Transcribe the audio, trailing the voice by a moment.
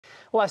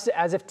Well,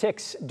 as if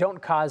ticks don't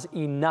cause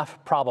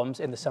enough problems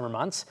in the summer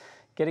months,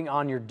 getting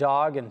on your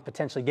dog and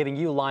potentially giving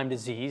you Lyme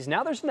disease.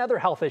 Now there's another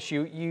health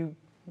issue you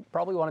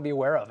probably want to be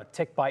aware of. A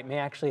tick bite may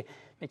actually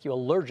make you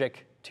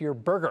allergic to your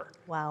burger.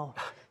 Wow.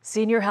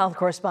 Senior health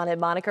correspondent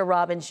Monica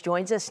Robbins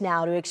joins us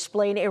now to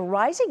explain a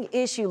rising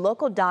issue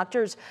local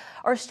doctors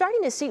are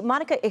starting to see.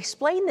 Monica,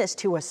 explain this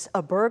to us.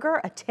 A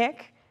burger, a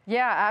tick?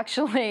 Yeah,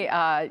 actually,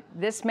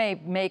 this may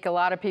make a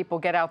lot of people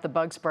get out the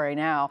bug spray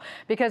now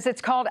because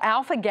it's called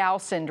alpha-gal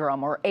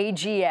syndrome, or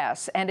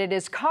AGS, and it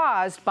is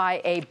caused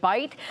by a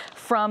bite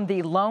from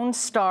the Lone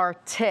Star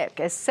tick.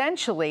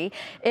 Essentially,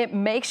 it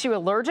makes you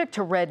allergic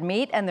to red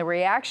meat, and the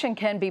reaction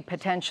can be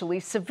potentially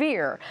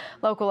severe.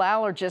 Local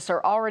allergists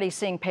are already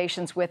seeing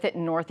patients with it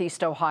in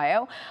Northeast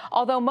Ohio,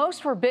 although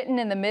most were bitten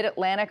in the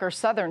mid-Atlantic or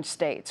southern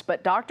states.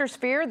 But doctors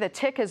fear the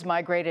tick has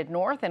migrated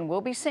north, and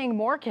we'll be seeing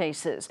more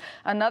cases.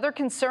 Another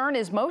concern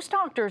is most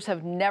doctors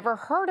have never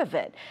heard of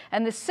it,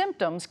 and the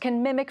symptoms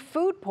can mimic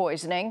food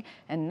poisoning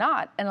and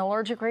not an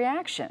allergic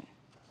reaction.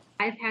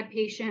 I've had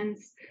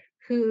patients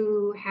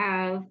who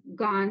have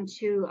gone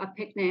to a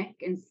picnic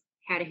and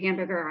had a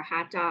hamburger or a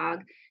hot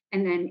dog,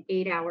 and then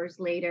 8 hours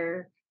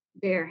later,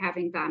 they're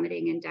having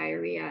vomiting and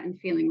diarrhea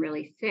and feeling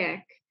really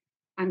sick.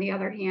 On the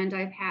other hand,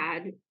 I've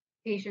had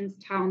patients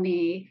tell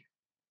me,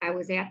 I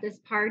was at this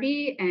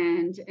party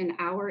and an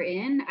hour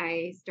in,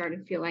 I started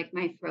to feel like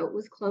my throat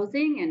was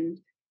closing and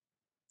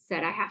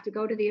said I have to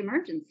go to the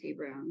emergency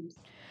rooms.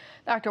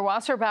 Dr.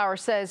 Wasserbauer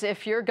says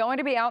if you're going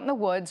to be out in the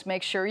woods,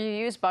 make sure you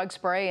use bug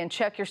spray and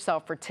check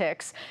yourself for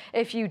ticks.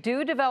 If you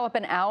do develop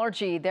an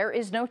allergy, there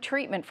is no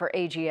treatment for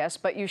AGS,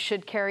 but you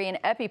should carry an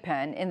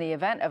EpiPen in the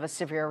event of a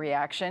severe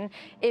reaction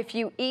if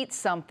you eat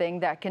something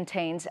that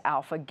contains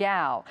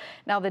alpha-gal.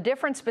 Now, the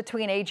difference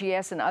between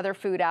AGS and other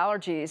food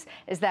allergies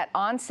is that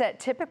onset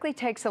typically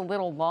takes a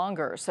little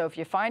longer. So if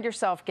you find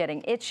yourself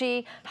getting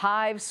itchy,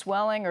 hives,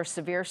 swelling, or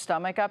severe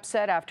stomach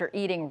upset after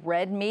eating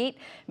red meat,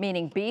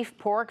 meaning beef,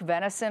 pork,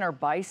 venison, or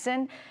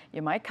bison,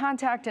 you might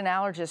contact an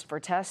allergist for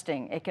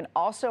testing. It can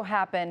also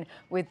happen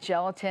with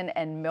gelatin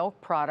and milk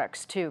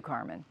products too,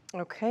 Carmen.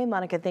 Okay,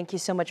 Monica, thank you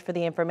so much for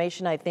the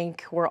information. I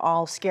think we're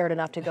all scared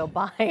enough to go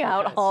buy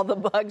out all the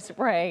bug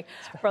spray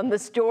from the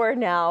store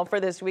now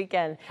for this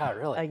weekend. Oh,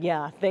 really?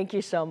 Yeah, thank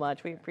you so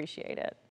much. We appreciate it.